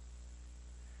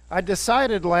I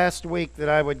decided last week that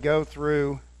I would go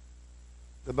through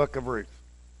the book of Ruth.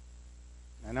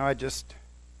 I know I just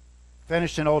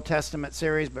finished an Old Testament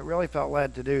series, but really felt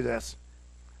led to do this.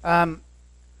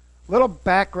 Little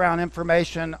background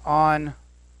information on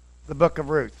the book of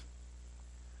Ruth.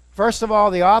 First of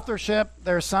all, the authorship,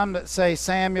 there's some that say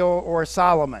Samuel or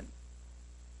Solomon.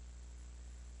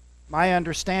 My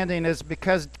understanding is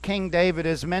because King David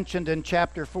is mentioned in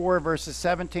chapter 4, verses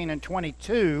 17 and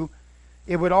 22,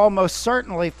 it would almost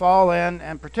certainly fall in,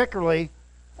 and particularly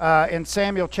in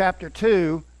Samuel chapter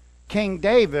 2, King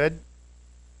David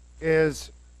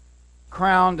is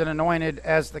crowned and anointed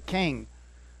as the king.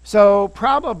 So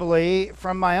probably,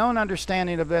 from my own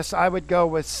understanding of this, I would go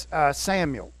with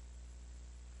Samuel.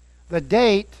 The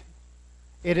date,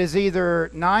 it is either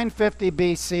 950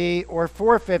 BC or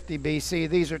 450 BC.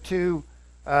 These are two,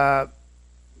 the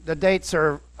dates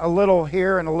are a little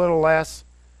here and a little less.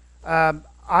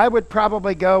 I would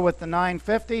probably go with the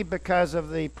 950 because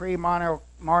of the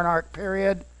pre-monarch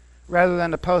period rather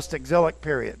than the post-exilic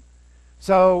period.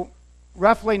 So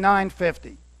roughly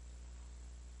 950.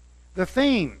 The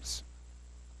themes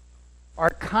are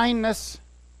kindness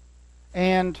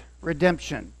and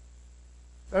redemption.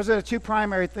 Those are the two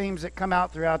primary themes that come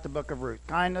out throughout the book of Ruth,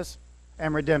 kindness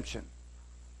and redemption.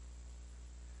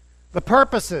 The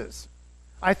purposes,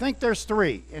 I think there's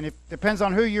three, and it depends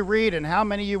on who you read and how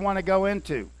many you want to go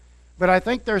into. But I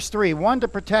think there's three. One, to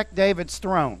protect David's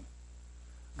throne.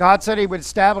 God said he would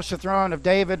establish the throne of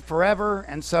David forever,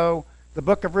 and so the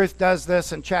book of Ruth does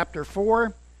this in chapter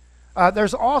 4.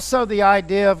 There's also the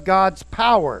idea of God's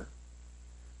power,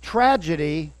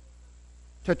 tragedy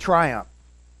to triumph.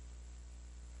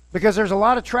 Because there's a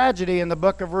lot of tragedy in the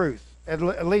book of Ruth,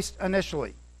 at least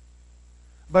initially.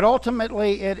 But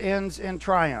ultimately it ends in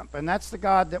triumph, and that's the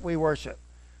God that we worship.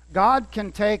 God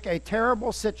can take a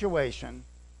terrible situation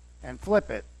and flip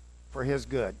it for his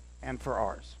good and for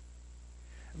ours.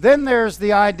 Then there's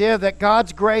the idea that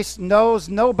God's grace knows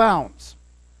no bounds.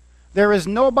 There is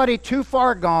nobody too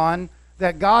far gone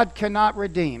that God cannot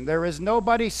redeem. There is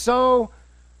nobody so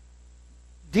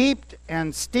deep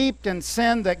and steeped in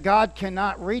sin that God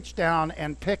cannot reach down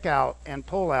and pick out and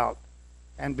pull out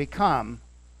and become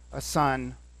a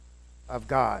son of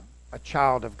God, a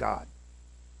child of God.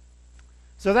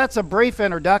 So that's a brief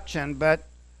introduction, but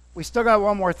we still got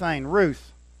one more thing.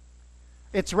 Ruth.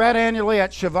 It's read annually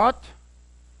at Shavuot,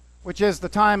 which is the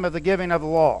time of the giving of the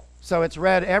law. So it's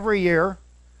read every year,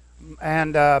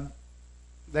 and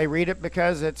they read it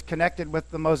because it's connected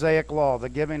with the Mosaic law, the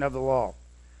giving of the law.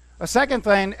 A second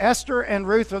thing, Esther and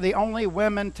Ruth are the only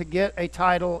women to get a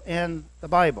title in the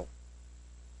Bible.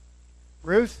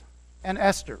 Ruth and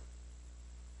Esther.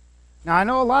 Now, I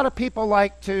know a lot of people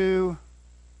like to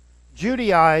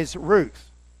Judaize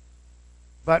Ruth,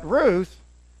 but Ruth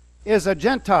is a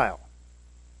Gentile.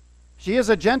 She is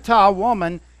a Gentile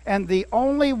woman, and the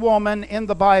only woman in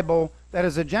the Bible that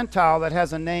is a Gentile that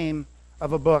has a name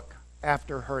of a book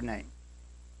after her name.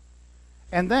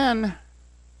 And then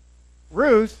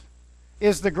Ruth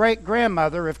is the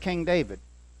great-grandmother of King David.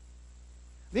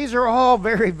 These are all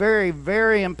very, very,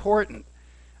 very important.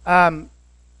 And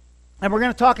we're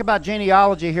going to talk about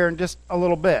genealogy here in just a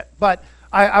little bit. But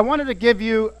I wanted to give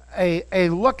you a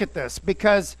look at this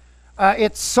because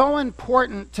it's so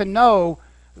important to know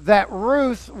that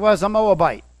Ruth was a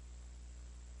Moabite.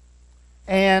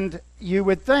 And you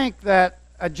would think that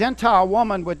a Gentile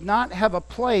woman would not have a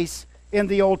place in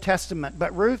the Old Testament.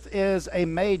 But Ruth is a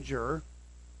major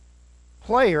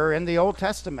player in the Old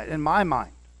Testament, in my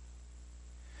mind.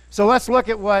 So let's look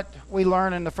at what we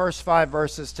learn in the first 5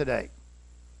 verses today.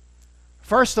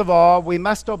 First of all, we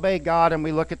must obey God, and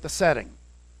we look at the setting.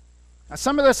 Now,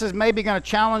 some of this is maybe going to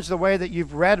challenge the way that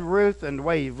you've read Ruth and the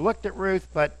way you've looked at Ruth,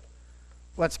 but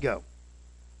let's go.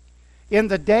 In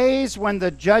the days when the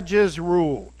judges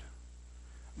ruled,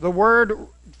 the word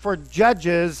for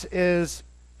judges is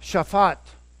shaphat.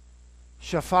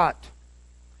 Shaphat.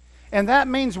 And that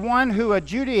means one who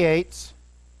adjudicates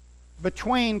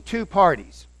between two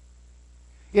parties.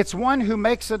 It's one who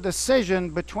makes a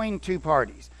decision between two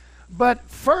parties. But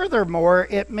furthermore,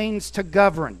 it means to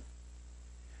govern.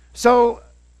 So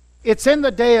it's in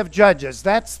the day of judges.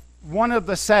 That's one of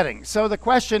the settings. So the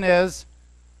question is,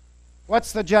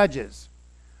 what's the judges?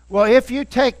 Well, if you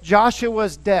take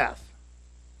Joshua's death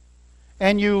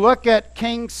and you look at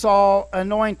King Saul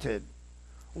anointed,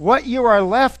 what you are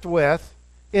left with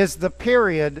is the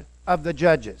period of the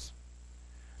judges.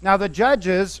 Now, the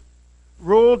judges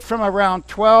ruled from around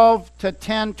 12 to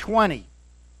 1020.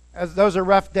 As those are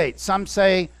rough dates. Some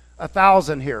say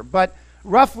 1,000 here. But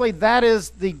roughly that is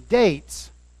the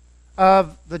dates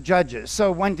of the judges.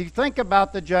 So when you think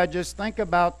about the judges, think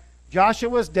about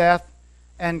Joshua's death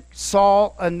and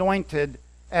Saul anointed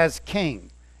as king.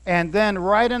 And then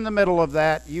right in the middle of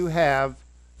that, you have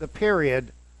the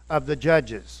period of the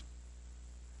judges.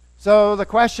 So the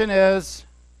question is,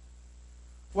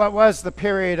 what was the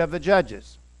period of the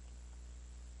judges?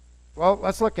 Well,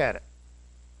 let's look at it.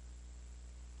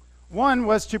 One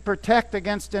was to protect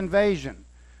against invasion.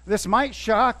 This might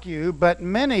shock you, but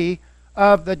many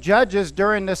of the judges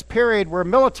during this period were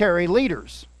military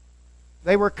leaders.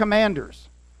 They were commanders.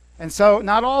 And so,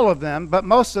 not all of them, but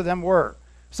most of them were.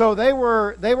 So they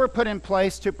were put in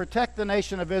place to protect the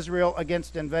nation of Israel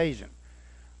against invasion.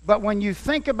 But when you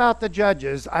think about the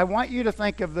judges, I want you to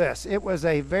think of this. It was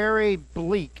a very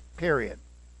bleak period.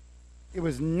 It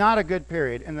was not a good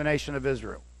period in the nation of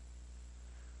Israel.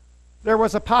 There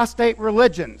was apostate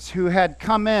religions who had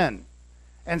come in.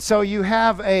 And so you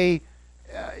have a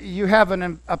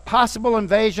possible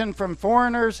invasion from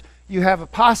foreigners. You have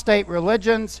apostate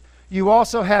religions. You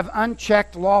also have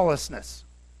unchecked lawlessness.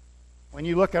 When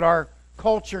you look at our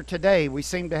culture today, we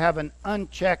seem to have an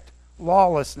unchecked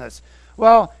lawlessness.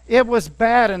 Well, it was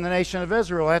bad in the nation of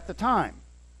Israel at the time.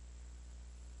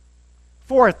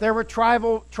 Fourth, there were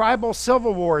tribal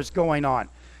civil wars going on.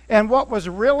 And what was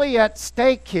really at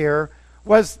stake here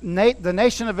was the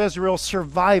nation of Israel's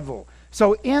survival.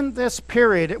 So in this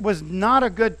period, it was not a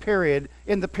good period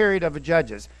in the period of the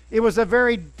judges. It was a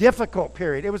very difficult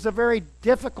period. It was a very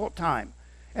difficult time.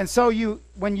 And so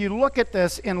when you look at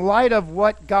this in light of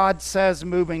what God says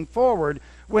moving forward,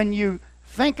 when you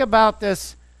think about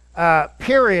this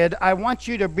period, I want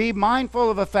you to be mindful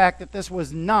of the fact that this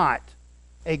was not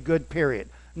a good period.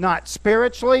 Not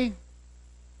spiritually,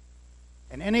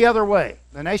 in any other way.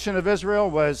 The nation of Israel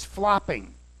was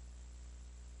flopping.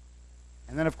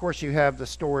 And then, of course, you have the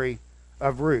story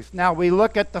of Ruth. Now, we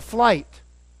look at the flight.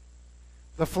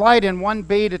 The flight in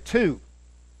 1b to 2.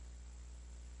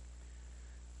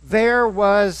 There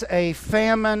was a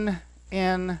famine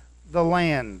in the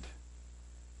land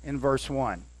in verse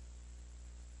 1.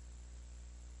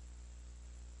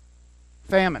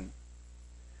 Famine.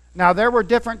 Now, there were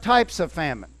different types of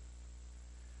famine.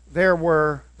 There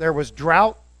was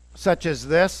drought, such as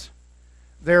this.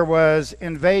 There was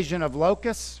invasion of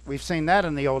locusts. We've seen that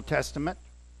in the Old Testament.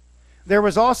 There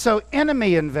was also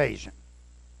enemy invasion,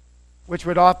 which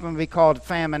would often be called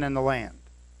famine in the land.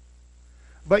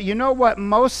 But you know what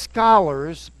most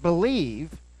scholars believe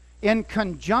in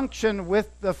conjunction with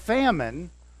the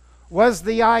famine was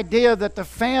the idea that the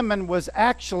famine was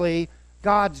actually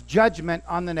God's judgment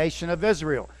on the nation of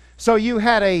Israel. So you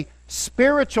had a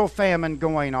spiritual famine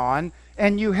going on,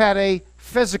 and you had a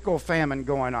physical famine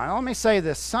going on. Let me say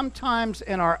this. Sometimes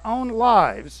in our own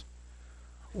lives,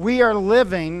 we are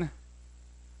living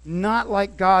not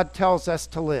like God tells us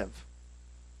to live.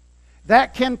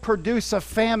 That can produce a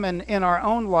famine in our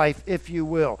own life, if you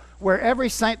will, where every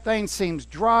thing seems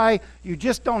dry. You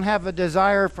just don't have a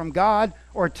desire from God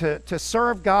or to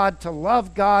serve God, to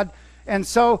love God. And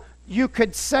so you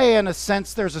could say, in a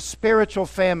sense, there's a spiritual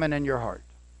famine in your heart.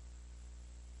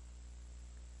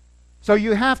 So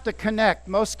you have to connect.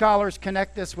 Most scholars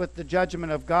connect this with the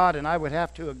judgment of God, and I would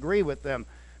have to agree with them,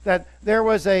 that there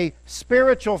was a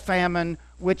spiritual famine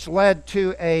which led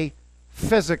to a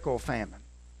physical famine.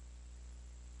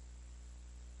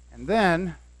 And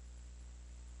then,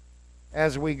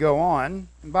 as we go on,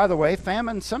 and by the way,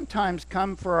 famines sometimes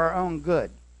come for our own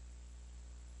good.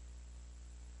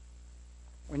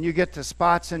 When you get to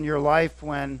spots in your life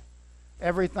when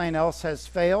everything else has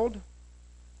failed,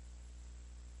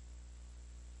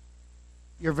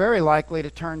 you're very likely to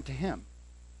turn to Him.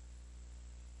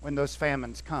 When those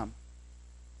famines come,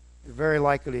 you're very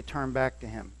likely to turn back to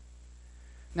Him.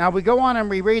 Now we go on and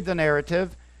we read the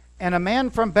narrative. And a man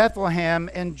from Bethlehem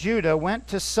in Judah went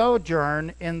to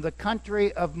sojourn in the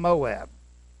country of Moab,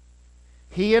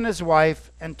 he and his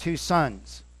wife and 2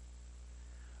 sons.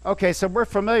 Okay, so we're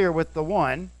familiar with the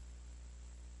one.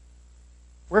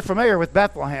 We're familiar with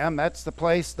Bethlehem. That's the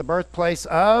place, the birthplace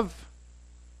of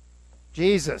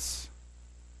Jesus.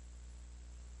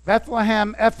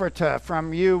 Bethlehem Ephratah,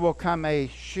 from you will come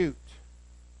a shoot.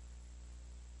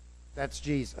 That's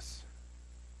Jesus.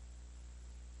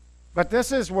 But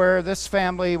this is where this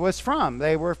family was from.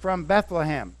 They were from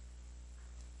Bethlehem.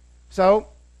 So,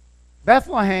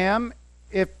 Bethlehem,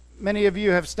 if many of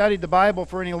you have studied the Bible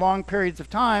for any long periods of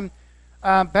time,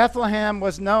 Bethlehem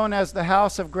was known as the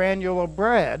house of granular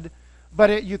bread.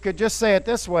 But you could just say it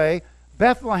this way: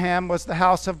 Bethlehem was the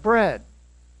house of bread.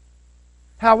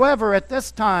 However, at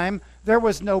this time, there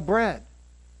was no bread.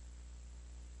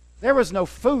 There was no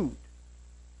food.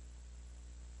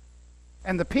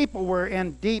 and the people were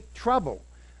in deep trouble.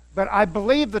 But I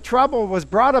believe the trouble was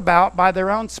brought about by their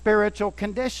own spiritual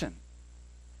condition.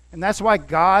 And that's why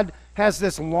God has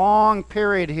this long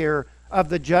period here of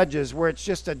the judges where it's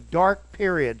just a dark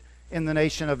period in the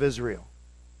nation of Israel.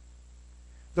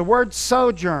 The word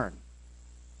sojourn,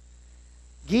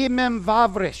 gimem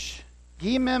vavrish,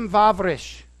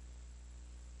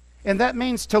 and that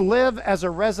means to live as a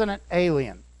resident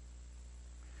alien.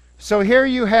 So here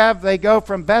you have, they go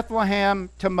from Bethlehem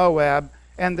to Moab,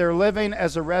 and they're living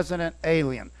as a resident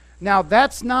alien. Now,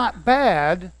 that's not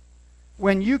bad.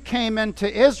 When you came into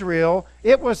Israel,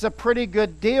 it was a pretty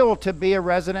good deal to be a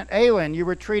resident alien. You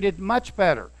were treated much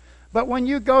better. But when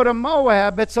you go to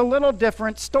Moab, it's a little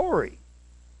different story.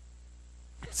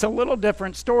 It's a little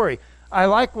different story. I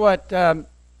like what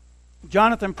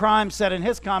Jonathan Prime said in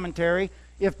his commentary.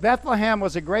 If Bethlehem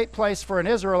was a great place for an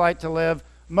Israelite to live,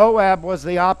 Moab was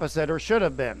the opposite, or should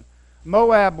have been.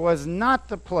 Moab was not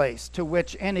the place to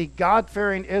which any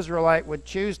God-fearing Israelite would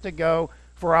choose to go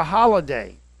for a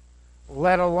holiday,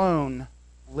 let alone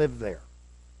live there.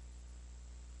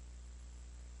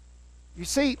 You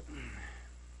see,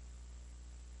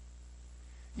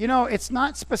 it's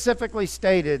not specifically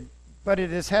stated, but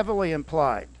it is heavily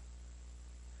implied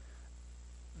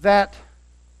that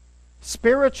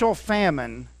spiritual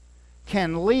famine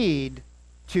can lead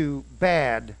to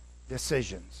bad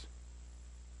decisions.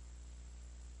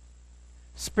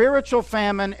 Spiritual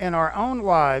famine in our own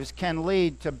lives can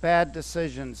lead to bad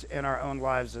decisions in our own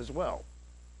lives as well.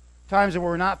 Times when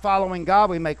we're not following God,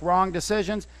 we make wrong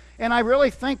decisions. And I really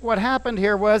think what happened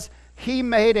here was he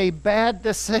made a bad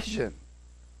decision.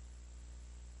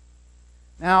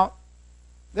 Now,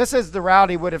 this is the route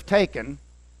he would have taken.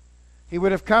 He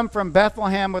would have come from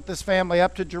Bethlehem with his family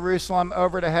up to Jerusalem,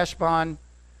 over to Heshbon,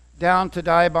 down to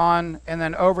Dibon, and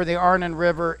then over the Arnon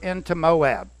River into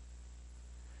Moab.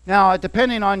 Now,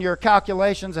 depending on your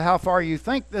calculations of how far you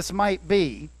think this might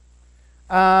be,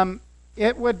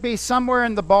 it would be somewhere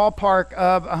in the ballpark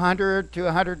of 100 to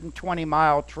 120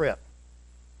 mile trip.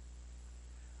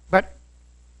 But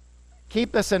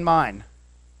keep this in mind.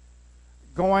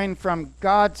 Going from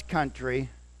God's country,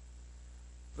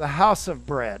 the house of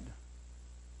bread,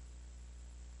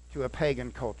 to a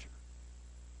pagan culture.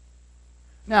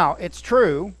 Now, it's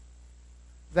true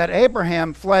that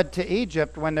Abraham fled to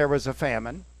Egypt when there was a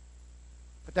famine,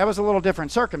 but that was a little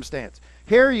different circumstance.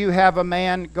 Here you have a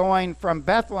man going from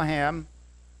Bethlehem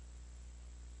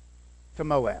to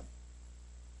Moab.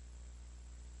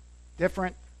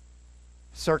 Different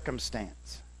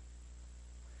circumstance.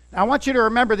 Now, I want you to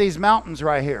remember these mountains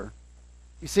right here.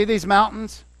 You see these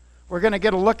mountains? We're going to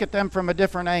get a look at them from a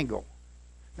different angle.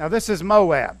 Now, this is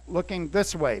Moab, looking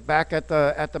this way, back at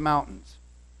the mountains.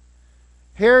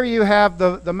 Here you have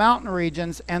the mountain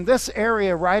regions, and this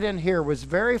area right in here was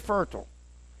very fertile.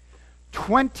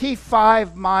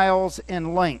 25 miles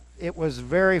in length. It was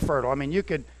very fertile.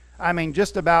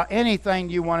 Just about anything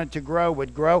you wanted to grow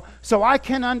would grow. So I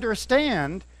can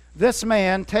understand this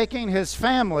man taking his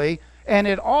family, and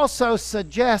it also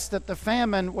suggests that the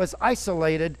famine was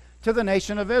isolated to the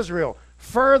nation of Israel,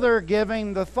 further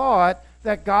giving the thought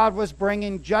that God was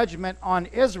bringing judgment on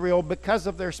Israel because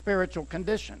of their spiritual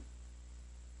condition.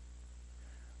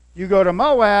 You go to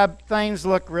Moab, things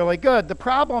look really good. The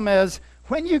problem is,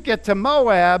 when you get to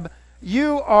Moab,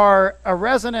 you are a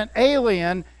resident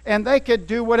alien, and they could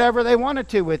do whatever they wanted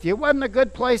to with you. It wasn't a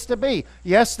good place to be.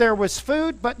 Yes, there was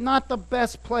food, but not the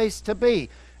best place to be.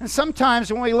 And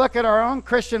sometimes when we look at our own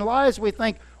Christian lives, we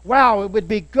think, wow, it would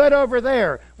be good over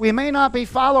there. We may not be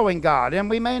following God, and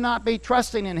we may not be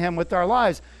trusting in Him with our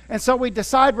lives. And so we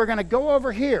decide we're going to go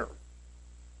over here.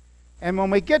 And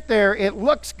when we get there, it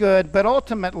looks good, but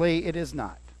ultimately it is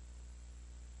not.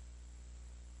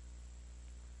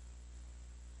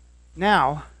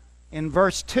 Now, in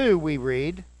verse 2 we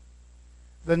read,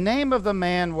 the name of the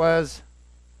man was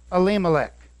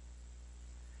Elimelech,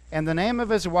 and the name of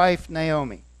his wife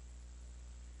Naomi.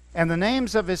 And the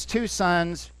names of his two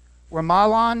sons were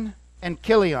Mahlon and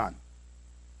Chilion.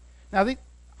 Now,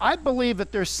 I believe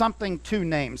that there's something to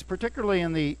names, particularly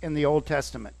in the Old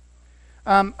Testament.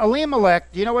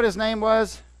 Elimelech, do you know what his name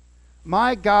was?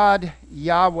 My God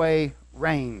Yahweh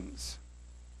reigns.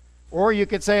 Or you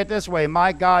could say it this way,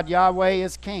 my God Yahweh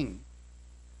is king.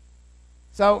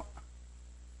 So,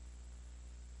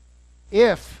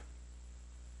 if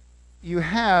you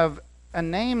have a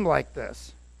name like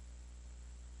this,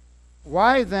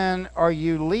 why then are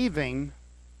you leaving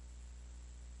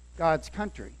God's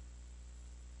country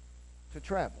to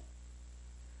travel?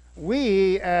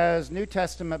 We, as New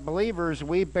Testament believers,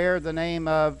 we bear the name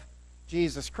of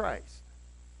Jesus Christ.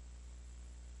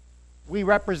 We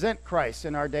represent Christ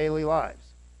in our daily lives.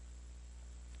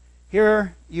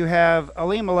 Here you have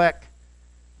Elimelech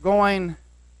going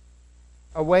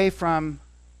away from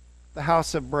the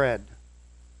house of bread,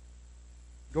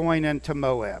 going into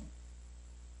Moab.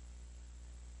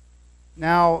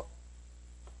 Now,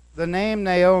 the name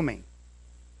Naomi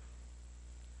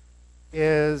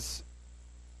is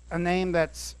a name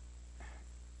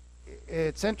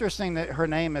it's interesting that her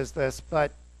name is this,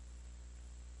 but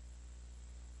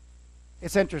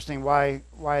it's interesting why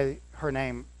her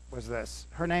name was this.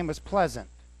 Her name was pleasant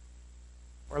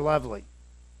or lovely.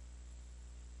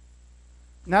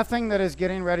 Nothing that is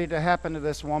getting ready to happen to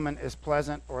this woman is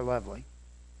pleasant or lovely.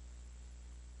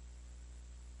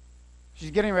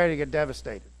 She's getting ready to get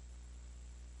devastated.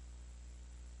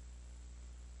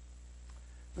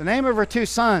 The name of her two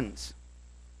sons,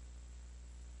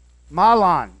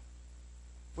 Mahlon,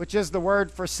 which is the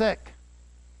word for sick,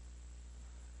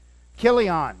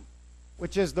 Chilion,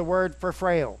 which is the word for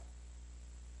frail.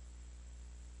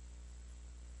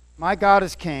 My God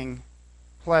is king,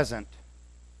 pleasant,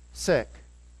 sick,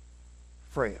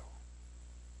 frail.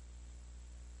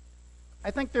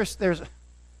 I think there's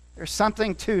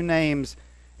something to names,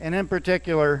 and in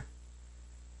particular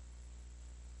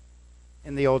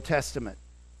in the Old Testament.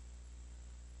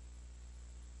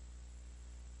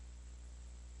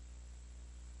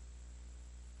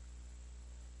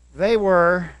 They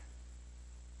were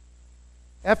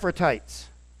Ephrathites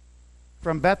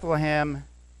from Bethlehem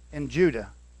in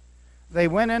Judah. They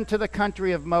went into the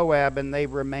country of Moab and they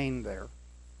remained there.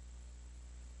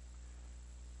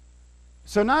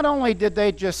 So not only did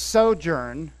they just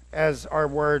sojourn, as our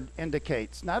word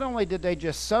indicates, not only did they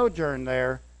just sojourn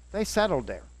there, they settled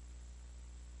there.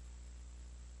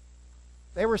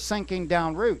 They were sinking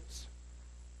down roots.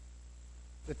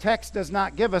 The text does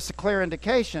not give us a clear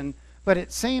indication, but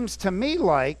it seems to me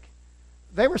like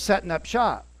they were setting up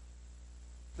shop.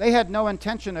 They had no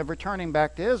intention of returning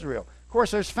back to Israel. Of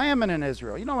course, there's famine in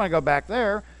Israel. You don't want to go back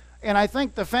there. And I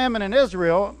think the famine in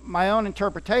Israel, my own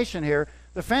interpretation here,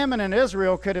 the famine in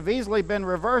Israel could have easily been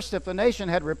reversed if the nation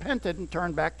had repented and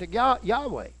turned back to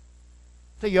Yahweh,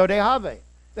 to Yod-Heh-Haveh.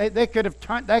 They could have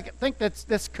turned. I think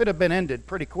this could have been ended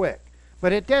pretty quick,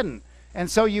 but it didn't. And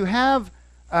so you have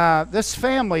this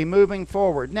family moving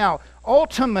forward. Now,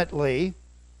 ultimately,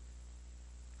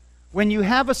 when you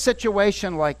have a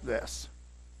situation like this,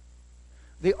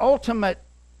 the ultimate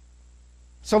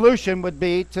solution would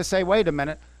be to say, wait a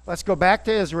minute, let's go back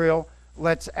to Israel,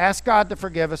 let's ask God to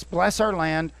forgive us, bless our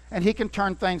land, and he can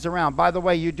turn things around. By the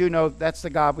way, you do know that's the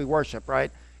God we worship,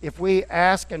 right? If we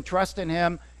ask and trust in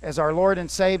him as our Lord and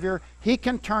Savior, he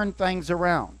can turn things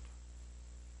around.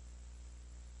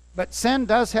 But sin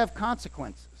does have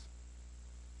consequences.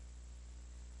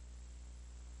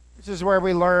 This is where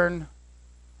we learn,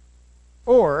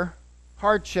 or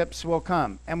hardships will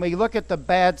come. And we look at the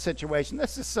bad situation.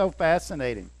 This is so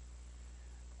fascinating.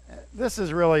 This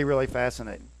is really, really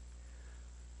fascinating.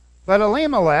 But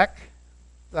Elimelech,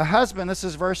 the husband, this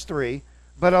is verse 3,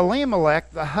 but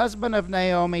Elimelech, the husband of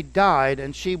Naomi, died,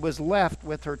 and she was left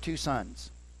with her two sons.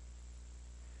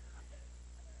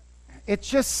 It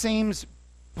just seems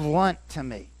blunt to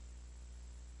me.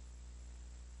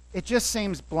 It just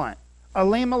seems blunt.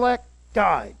 Elimelech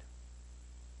died.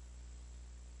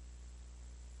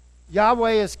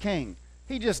 Yahweh is king.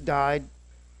 He just died.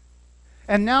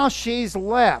 And now she's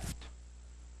left.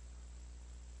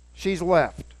 She's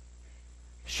left.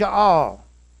 Sha'al.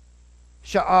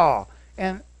 Sha'al.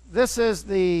 And this is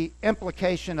the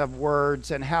implication of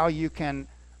words and how you can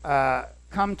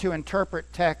come to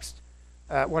interpret text,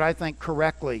 what I think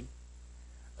correctly.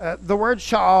 The word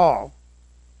Sha'al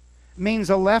means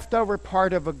a leftover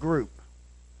part of a group.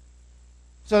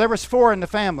 So there was 4 in the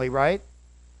family, right?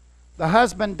 The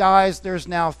husband dies, there's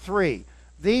now 3.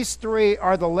 These 3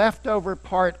 are the leftover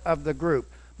part of the group.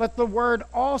 But the word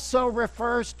also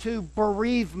refers to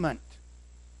bereavement.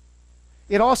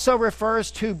 It also refers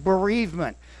to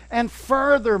bereavement. And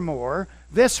furthermore,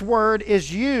 this word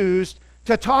is used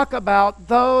to talk about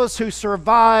those who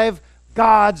survive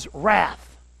God's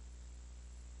wrath.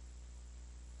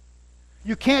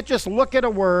 You can't just look at a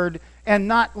word and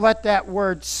not let that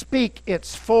word speak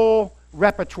its full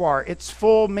repertoire, its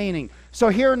full meaning. So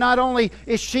here not only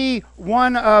is she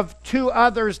one of 2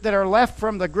 others that are left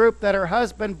from the group that her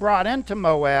husband brought into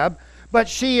Moab, but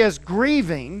she is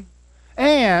grieving,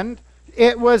 and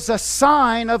it was a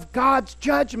sign of God's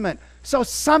judgment. So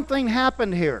something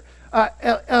happened here.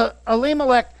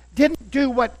 Elimelech didn't do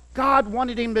what God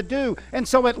wanted him to do, and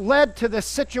so it led to this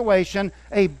situation,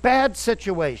 a bad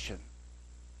situation.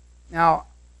 Now,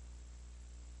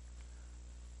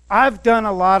 I've done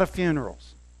a lot of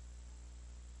funerals.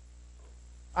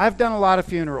 I've done a lot of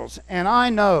funerals, and I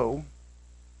know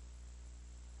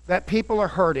that people are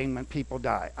hurting when people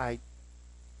die.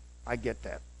 I get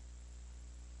that.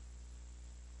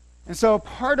 And so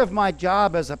part of my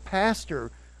job as a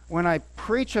pastor, when I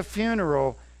preach a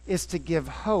funeral, is to give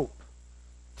hope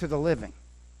to the living.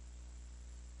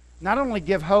 Not only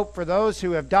give hope for those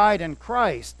who have died in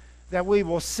Christ, that we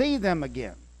will see them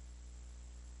again,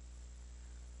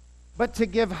 but to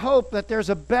give hope that there's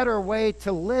a better way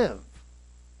to live.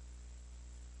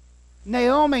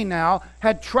 Naomi now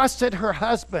had trusted her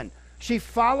husband. She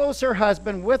follows her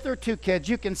husband with her 2 kids.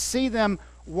 You can see them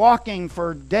walking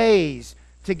for days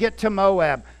to get to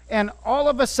Moab. And all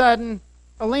of a sudden,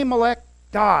 Elimelech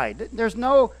died. There's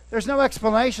no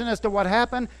explanation as to what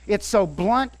happened. It's so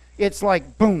blunt. It's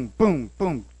like boom, boom,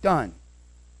 boom, done.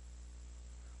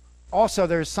 Also,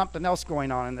 there's something else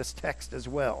going on in this text as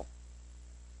well.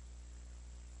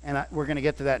 And we're going to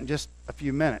get to that in just a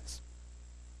few minutes.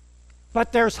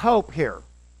 But there's hope here.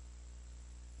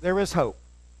 There is hope.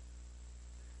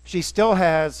 She still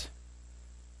has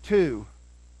 2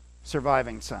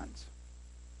 surviving sons.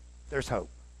 There's hope.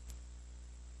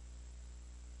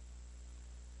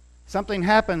 Something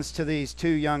happens to these 2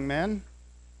 young men.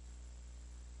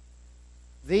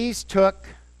 These took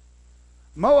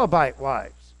Moabite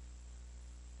wives.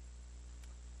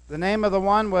 The name of the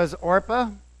one was Orpah,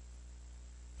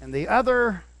 and the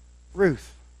other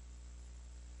Ruth.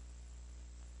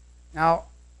 Now,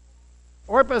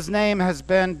 Orpah's name has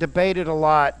been debated a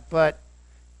lot, but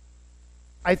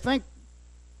I think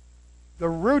the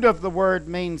root of the word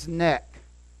means neck.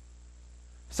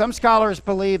 Some scholars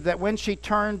believe that when she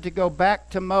turned to go back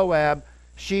to Moab,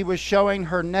 she was showing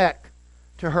her neck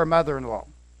to her mother-in-law.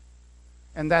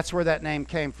 And that's where that name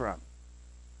came from.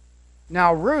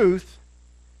 Now, Ruth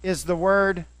is the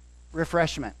word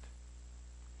refreshment.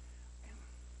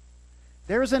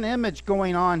 There's an image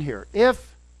going on here.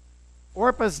 If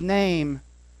Orpah's name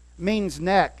means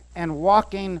neck and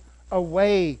walking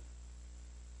away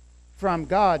from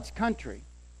God's country,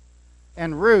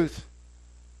 and Ruth,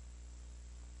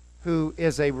 who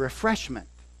is a refreshment,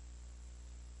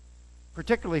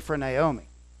 particularly for Naomi.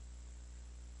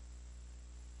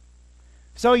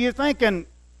 So you're thinking,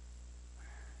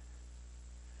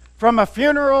 from a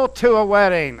funeral to a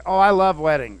wedding. Oh, I love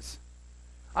weddings.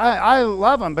 I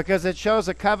love them because it shows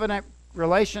a covenant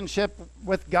relationship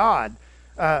with God,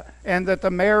 and that the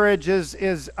marriage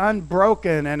is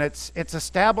unbroken and it's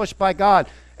established by God.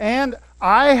 And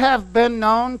I have been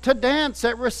known to dance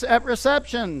at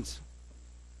receptions.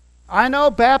 I know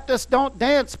Baptists don't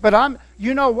dance, but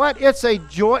you know what? It's a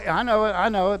joy. I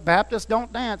know it. Baptists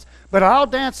don't dance, but I'll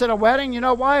dance at a wedding. You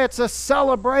know why? It's a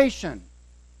celebration.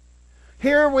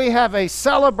 Here we have a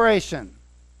celebration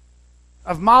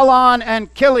of Mahlon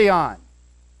and Kilion.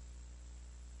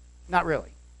 Not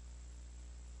really.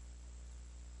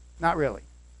 Not really.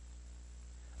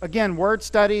 Again, word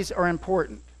studies are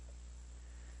important.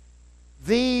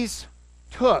 These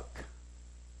took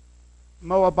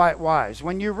Moabite wives.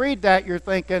 When you read that, you're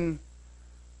thinking,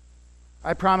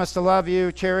 I promise to love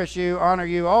you, cherish you, honor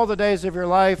you all the days of your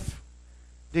life.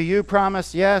 Do you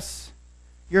promise? Yes.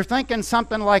 You're thinking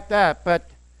something like that, but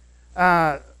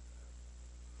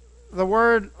the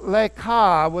word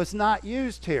lekah was not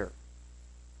used here.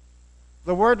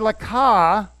 The word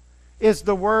lekah is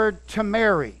the word to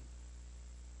marry.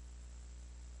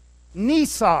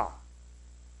 Nisa.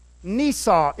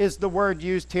 Nisa is the word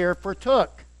used here for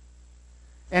took.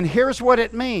 And here's what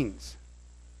it means.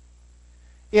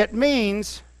 It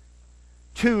means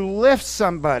to lift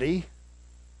somebody,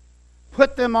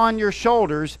 put them on your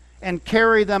shoulders, and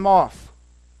carry them off.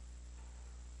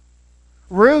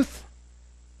 Ruth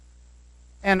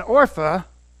and Orpah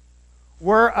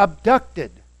were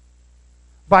abducted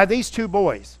by these 2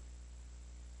 boys.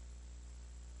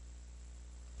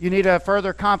 You need a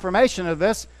further confirmation of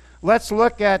this. Let's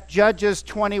look at Judges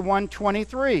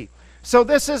 21:23. So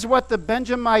this is what the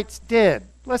Benjamites did.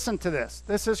 Listen to this.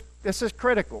 This is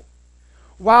critical.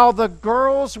 While the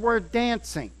girls were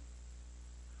dancing,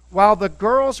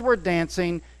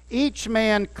 each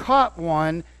man caught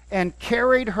one and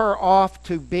carried her off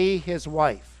to be his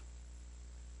wife.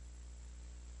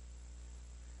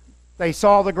 They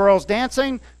saw the girls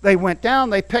dancing, they went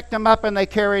down, they picked them up, and they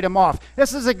carried them off.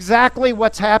 This is exactly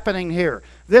what's happening here.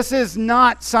 This is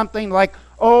not something like,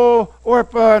 oh,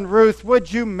 Orpah and Ruth,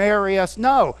 would you marry us?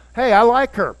 No. Hey, I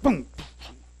like her. Boom.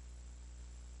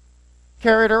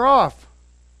 Carried her off.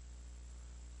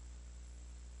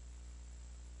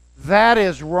 That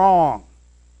is wrong.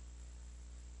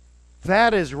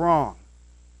 That is wrong.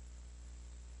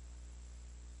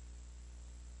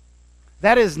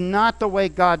 That is not the way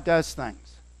God does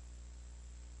things.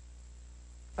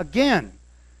 Again,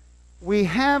 we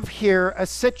have here a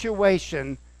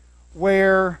situation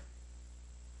where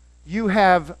you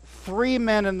have 3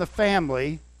 men in the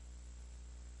family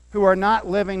who are not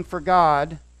living for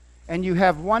God, and you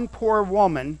have one poor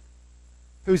woman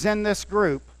who's in this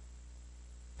group,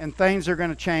 and things are going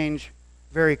to change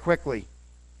very quickly.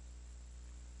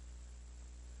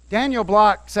 Daniel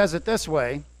Block says it this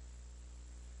way: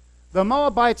 the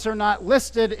Moabites are not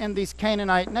listed in these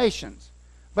Canaanite nations,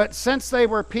 but since they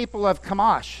were people of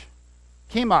Chemosh,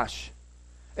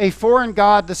 a foreign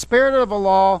god, the spirit of the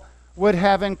law would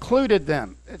have included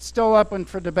them. It's still open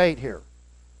for debate here.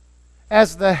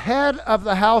 As the head of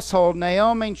the household,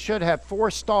 Naomi should have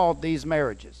forestalled these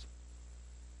marriages.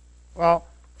 Well,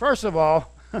 first of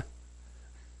all,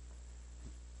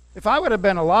 if I would have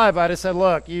been alive, I'd have said,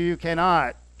 look, you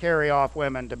cannot carry off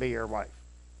women to be your wife.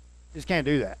 You just can't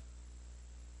do that.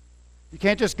 You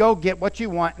can't just go get what you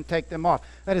want and take them off.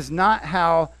 That is not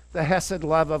how the Hesed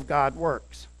love of God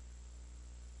works.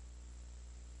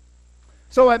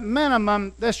 So at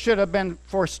minimum, this should have been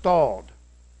forestalled.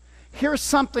 Here's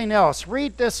something else.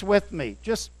 Read this with me.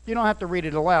 You don't have to read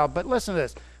it aloud, but listen to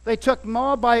this. They took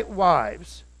Moabite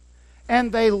wives,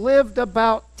 and they lived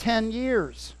about 10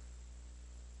 years.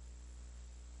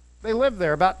 They lived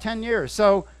there about 10 years.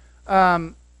 So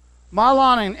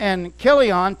Mahlon and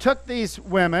Chilion took these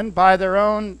women by their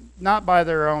own, not by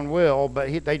their own will,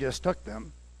 but they just took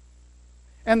them.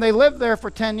 And they lived there for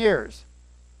 10 years.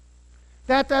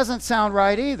 That doesn't sound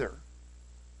right either.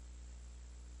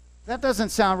 That doesn't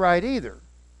sound right either.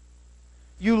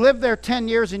 You live there 10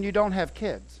 years and you don't have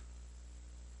kids.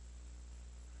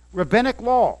 Rabbinic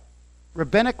law.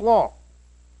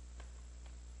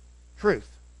 Truth.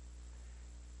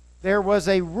 There was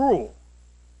a rule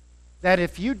that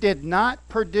if you did not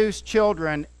produce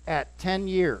children at 10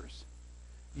 years,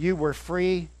 you were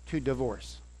free to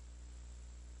divorce.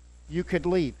 You could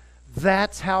leave.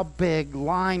 That's how big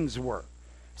lines were.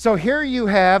 So here you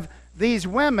have these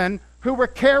women who were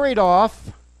carried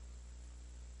off.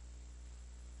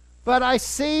 But I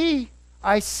see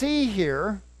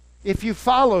here, if you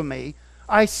follow me,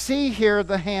 I see here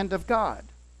the hand of God.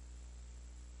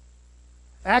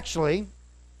 Actually,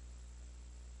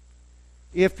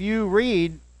 if you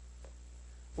read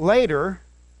later,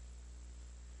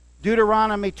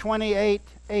 Deuteronomy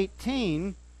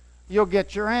 28:18, you'll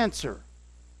get your answer.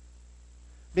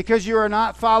 Because you are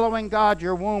not following God,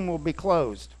 your womb will be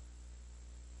closed.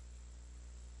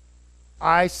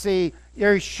 I see,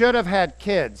 you should have had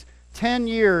kids. 10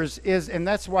 years is, and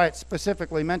that's why it's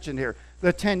specifically mentioned here,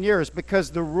 the 10 years,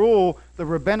 because the rule, the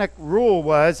rabbinic rule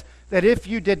was that if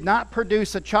you did not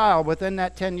produce a child within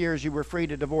that 10 years, you were free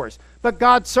to divorce. But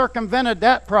God circumvented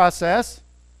that process.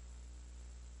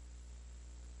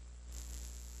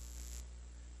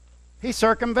 He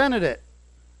circumvented it.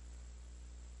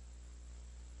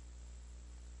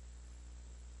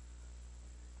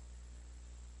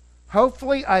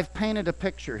 Hopefully, I've painted a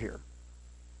picture here.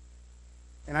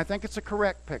 And I think it's a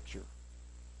correct picture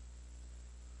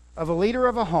of a leader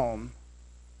of a home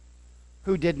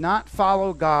who did not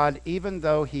follow God even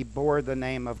though he bore the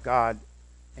name of God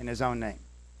in his own name.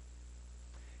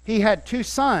 He had 2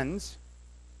 sons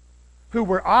who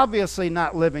were obviously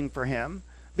not living for him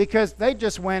because they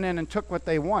just went in and took what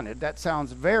they wanted. That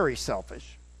sounds very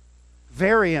selfish,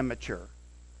 very immature.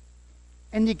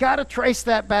 And you got to trace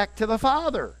that back to the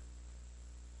father.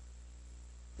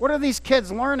 What are these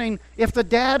kids learning if the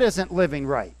dad isn't living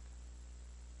right?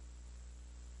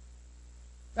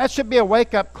 That should be a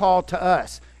wake-up call to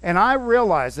us. And I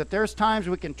realize that there's times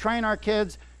we can train our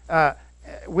kids,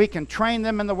 we can train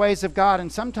them in the ways of God,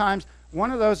 and sometimes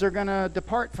one of those are going to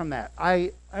depart from that.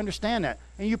 I understand that.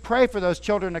 And you pray for those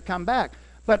children to come back.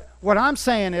 But what I'm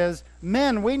saying is,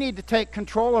 men, we need to take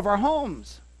control of our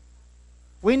homes.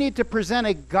 We need to present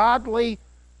a godly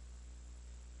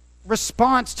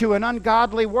response to an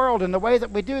ungodly world, and the way that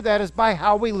we do that is by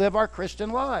how we live our Christian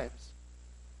lives.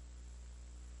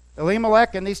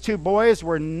 Elimelech and these 2 boys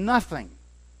were nothing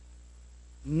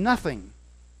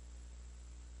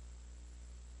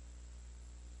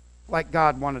like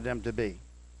God wanted them to be.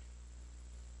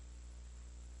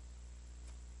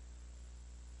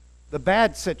 The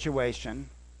bad situation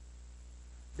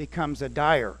becomes a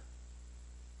dire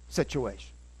situation.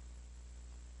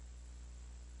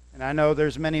 And I know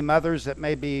there's many mothers that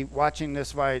may be watching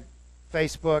this via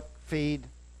Facebook feed.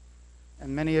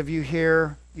 And many of you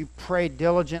here, you pray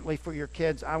diligently for your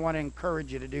kids. I want to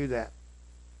encourage you to do that.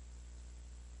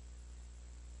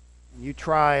 And you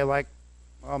try, like,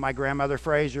 well, my grandmother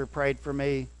Fraser prayed for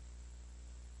me.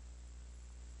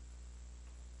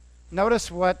 Notice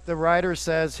what the writer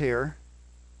says here.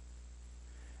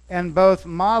 and both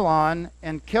Mahlon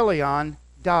and Chilion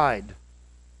died.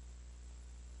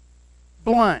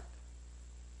 Blunt.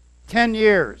 10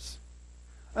 years.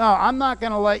 No, I'm not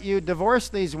going to let you divorce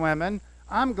these women.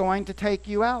 I'm going to take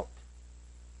you out.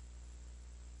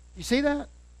 You see that?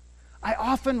 I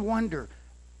often wonder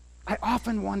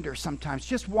sometimes,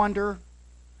 just wonder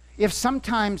if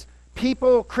sometimes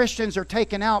people, Christians, are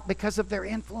taken out because of their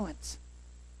influence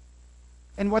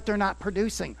and what they're not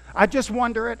producing. I just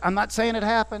wonder it. I'm not saying it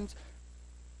happens.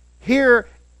 Here,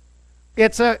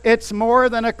 it's more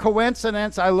than a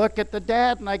coincidence. I look at the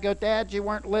dad and I go, Dad, you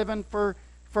weren't living for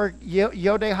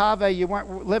Yodehave. You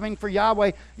weren't living for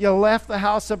Yahweh. You left the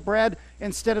house of bread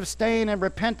instead of staying and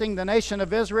repenting the nation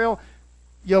of Israel.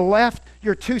 You left.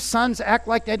 Your two sons act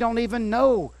like they don't even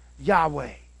know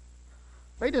Yahweh.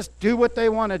 They just do what they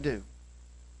want to do.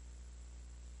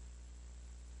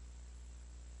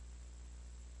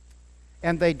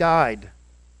 And they died.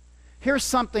 Here's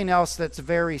something else that's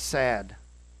very sad.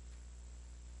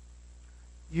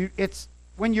 It's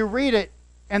when you read it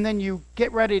and then you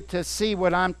get ready to see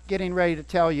what I'm getting ready to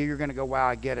tell you, you're going to go, wow,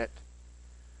 I get it.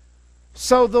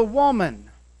 So the woman,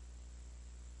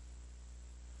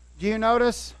 do you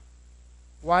notice?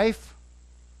 Wife,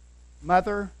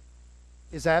 mother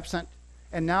is absent,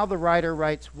 and now the writer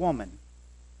writes woman.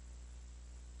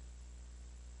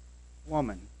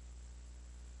 Woman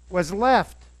was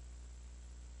left,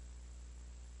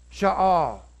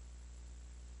 Sha'al,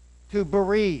 to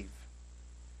bereave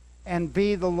and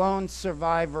be the lone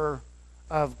survivor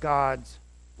of God's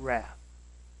wrath.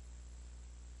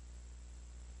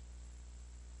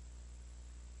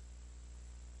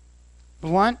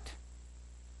 Blunt.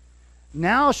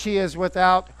 Now she is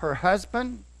without her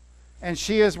husband, and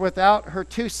she is without her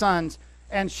two sons,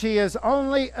 and she is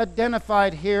only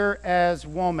identified here as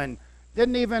woman.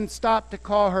 Didn't even stop to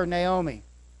call her Naomi.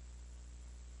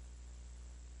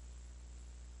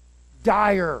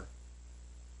 Dire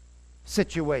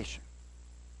situation.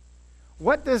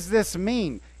 What does this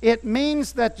mean? It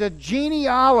means that the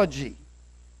genealogy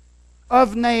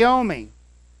of Naomi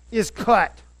is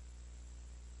cut.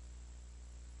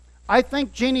 I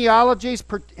think genealogies,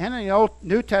 and in the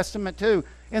New Testament too,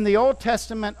 in the Old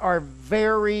Testament are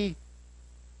very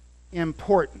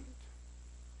important.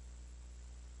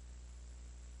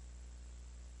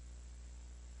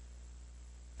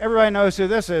 Everybody knows who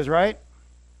this is, right?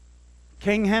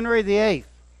 King Henry VIII.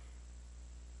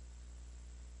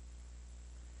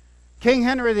 King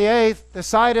Henry VIII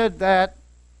decided that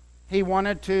he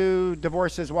wanted to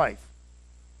divorce his wife.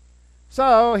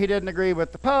 So he didn't agree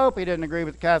with the Pope, he didn't agree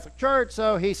with the Catholic Church,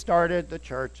 so he started the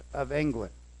Church of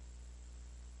England.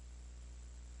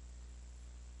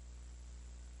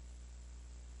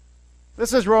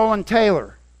 This is Roland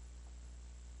Taylor.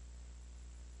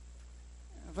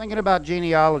 I'm thinking about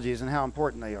genealogies and how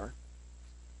important they are.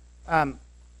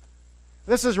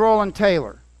 This is Roland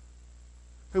Taylor,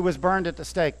 who was burned at the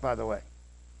stake, by the way.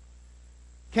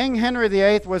 King Henry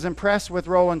VIII was impressed with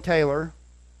Roland Taylor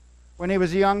when he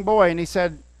was a young boy, and he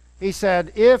said,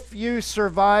 if you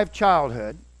survive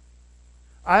childhood,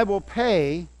 I will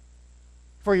pay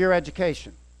for your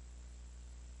education.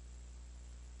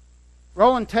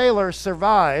 Roland Taylor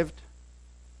survived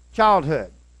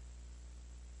childhood.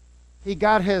 He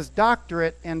got his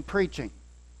doctorate in preaching.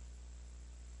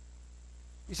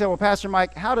 You say, well, Pastor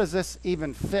Mike, how does this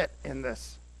even fit in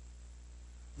this?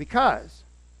 Because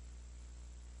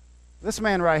this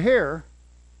man right here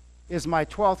is my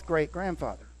 12th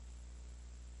great-grandfather.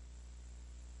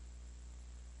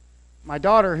 My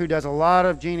daughter, who does a lot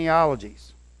of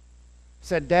genealogies,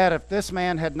 said, Dad, if this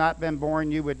man had not been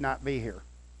born, you would not be here.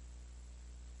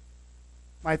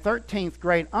 My 13th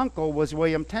great-uncle was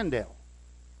William Tyndale.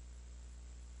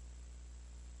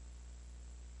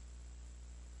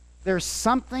 There's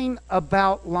something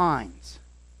about lines.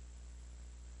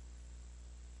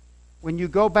 When you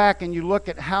go back and you look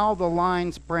at how the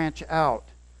lines branch out,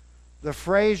 the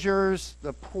Frasers,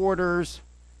 the Porters,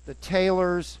 the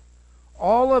Taylors,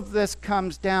 all of this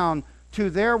comes down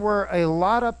to there were a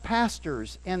lot of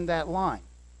pastors in that line.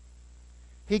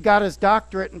 He got his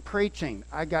doctorate in preaching.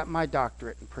 I got my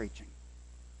doctorate in preaching.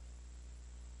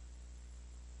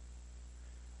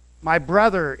 My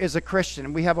brother is a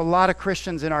Christian. We have a lot of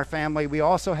Christians in our family. We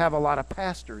also have a lot of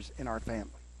pastors in our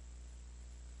family.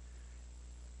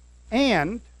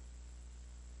 And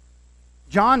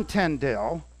John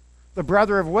Tyndale, the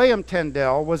brother of William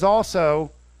Tyndale, was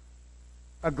also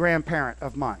a grandparent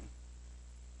of mine.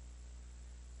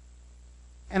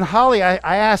 And Holly, I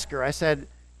asked her, I said,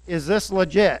 is this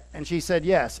legit? And she said,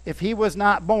 yes. If he was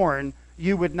not born,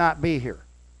 you would not be here.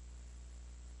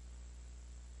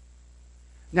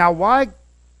 Now, why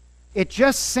It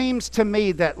just seems to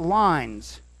me that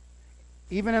lines,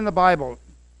 even in the Bible,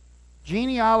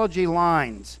 genealogy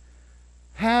lines,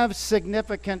 have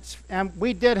significance. And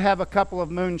we did have a couple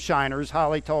of moonshiners.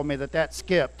 Holly told me that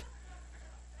skipped.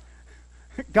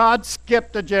 God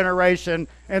skipped a generation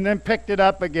and then picked it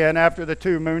up again after the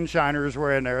two moonshiners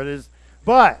were in there. It is,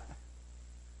 but,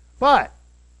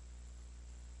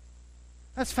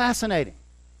 that's fascinating.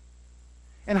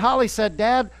 And Holly said,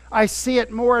 Dad, I see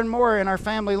it more and more in our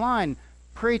family line.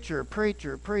 Preacher,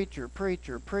 preacher, preacher,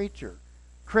 preacher, preacher.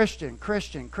 Christian,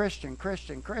 Christian, Christian,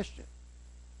 Christian, Christian.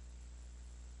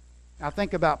 Now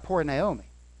think about poor Naomi.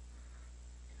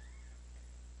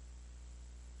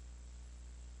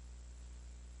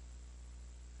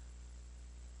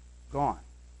 Gone.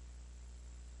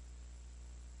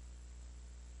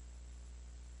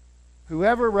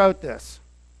 Whoever wrote this,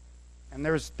 and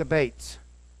there's debates,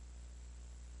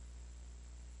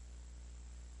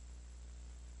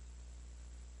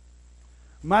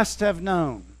 must have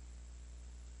known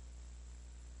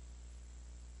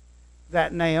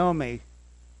that Naomi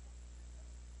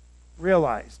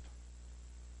realized,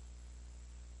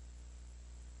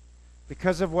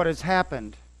 because of what has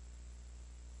happened,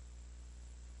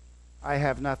 I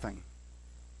have nothing.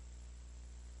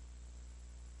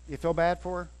 You feel bad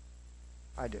for her?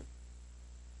 I do.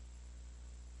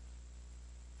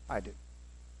 I do.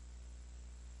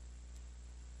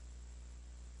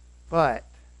 But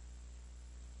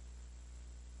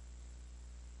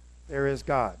there is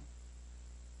God.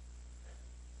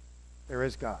 There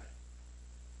is God.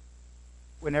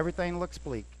 When everything looks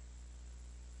bleak,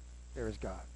 there is God.